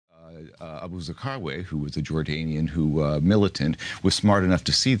Abu Zakarwe, who was a Jordanian militant, was smart enough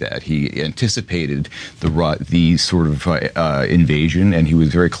to see that. He anticipated the sort of invasion, and he was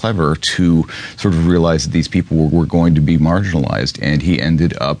very clever to sort of realize that these people were going to be marginalized, and he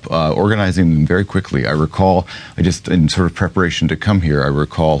ended up organizing them very quickly. I recall, in sort of preparation to come here, I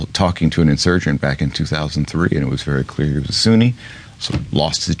recall talking to an insurgent back in 2003, and it was very clear he was a Sunni, so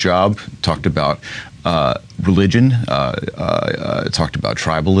lost his job, talked about religion, talked about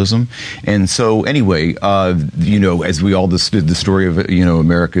tribalism. And so anyway, as we all understood, the story of,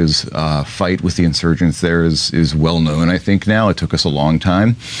 America's fight with the insurgents there is well known, I think, now. It took us a long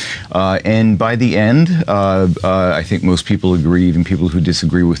time. And by the end, I think most people agree, even people who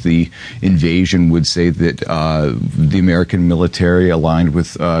disagree with the invasion would say that the American military, aligned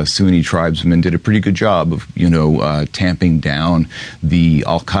with Sunni tribesmen, did a pretty good job of, tamping down the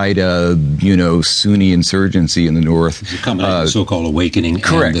Al-Qaeda, Sunni insurgency in the north. It's a combination of the so-called awakening.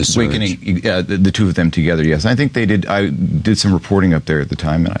 Correct, and the surge. awakening. The two of them together. Yes, and I think they did. I did some reporting up there at the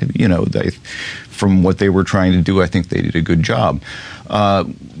time, and from what they were trying to do, I think they did a good job.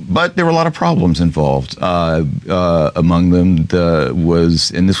 But there were a lot of problems involved. Among them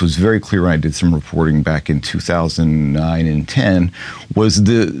and this was very clear when I did some reporting back in 2009 and 10, was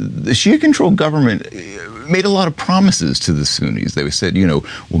the Shia-controlled government made a lot of promises to the Sunnis. They said,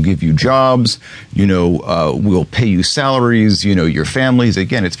 we'll give you jobs, we'll pay you salaries, your families.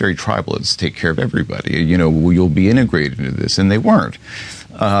 Again, it's very tribal. It's take care of everybody. You'll be integrated into this, and they weren't.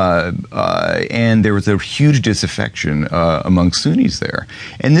 And there was a huge disaffection among Sunnis there.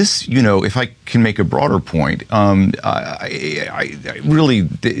 And this, if I can make a broader point,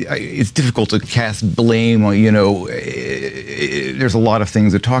 it's difficult to cast blame on, there's a lot of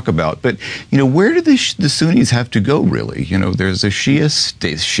things to talk about. But, where do the Sunnis have to go, really? There's a Shia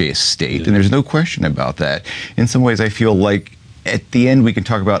state, and there's no question about that. In some ways, I feel like at the end, we can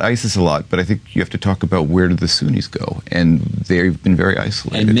talk about ISIS a lot, but I think you have to talk about where do the Sunnis go, and they've been very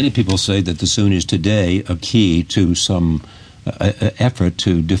isolated. And many people say that the Sunnis today are key to some effort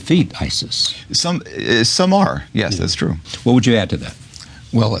to defeat ISIS. Some are, yes, that's true. What would you add to that?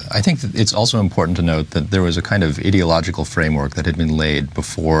 Well, I think that it's also important to note that there was a kind of ideological framework that had been laid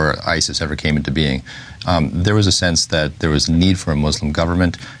before ISIS ever came into being. There was a sense that there was a need for a Muslim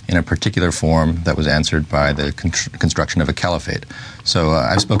government in a particular form that was answered by the construction of a caliphate. So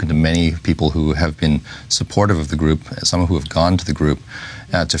I've spoken to many people who have been supportive of the group, some who have gone to the group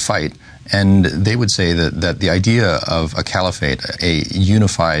to fight, and they would say that the idea of a caliphate, a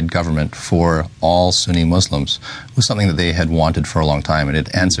unified government for all Sunni Muslims, was something that they had wanted for a long time, and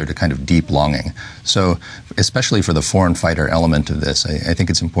it answered a kind of deep longing. So especially for the foreign fighter element of this, I think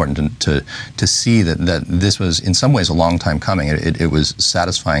it's important to see that this was in some ways a long time coming. It was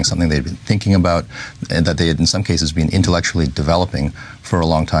satisfying something they'd been thinking about, and that they had in some cases been intellectually developing for a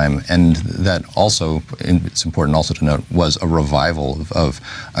long time, and that also, it's important also to note, was a revival of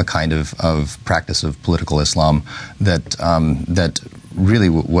a kind of practice of political Islam that really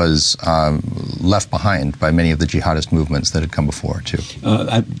was left behind by many of the jihadist movements that had come before, too.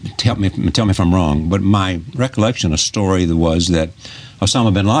 Tell me if I'm wrong, but my recollection, a story was that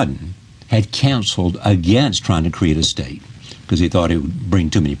Osama bin Laden had counseled against trying to create a state because he thought it would bring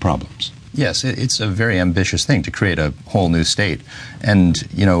too many problems. Yes, it's a very ambitious thing to create a whole new state, and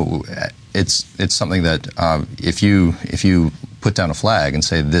it's something that if you put down a flag and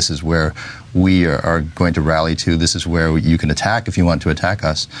say this is where we are going to rally to, this is where you can attack if you want to attack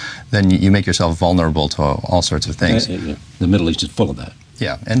us, then you make yourself vulnerable to all sorts of things. The Middle East is full of that.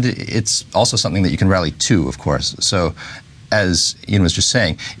 Yeah, and it's also something that you can rally to, of course. So, as Ian was just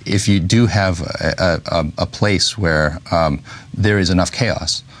saying, if you do have a place where there is enough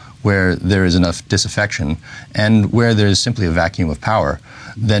chaos, where there is enough disaffection, and where there is simply a vacuum of power,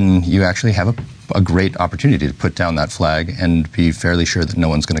 then you actually have a great opportunity to put down that flag and be fairly sure that no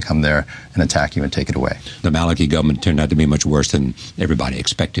one's going to come there and attack you and take it away. The Maliki government turned out to be much worse than everybody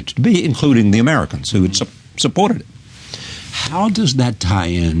expected it to be, including the Americans who had supported it. How does that tie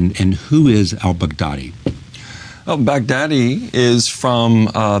in, and who is al-Baghdadi? Well, Baghdadi is from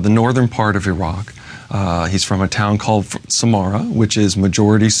the northern part of Iraq. He's from a town called Samarra, which is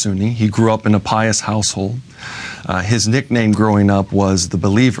majority Sunni. He grew up in a pious household. His nickname growing up was the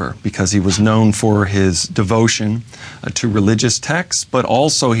Believer because he was known for his devotion to religious texts, but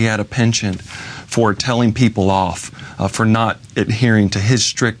also he had a penchant for telling people off for not adhering to his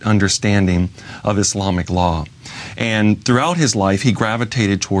strict understanding of Islamic law. And throughout his life, he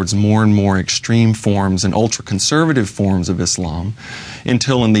gravitated towards more and more extreme forms and ultra-conservative forms of Islam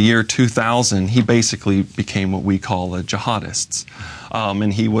until in the year 2000, he basically became what we call a jihadist.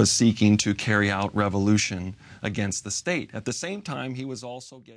 And he was seeking to carry out revolution against the state. At the same time, he was also getting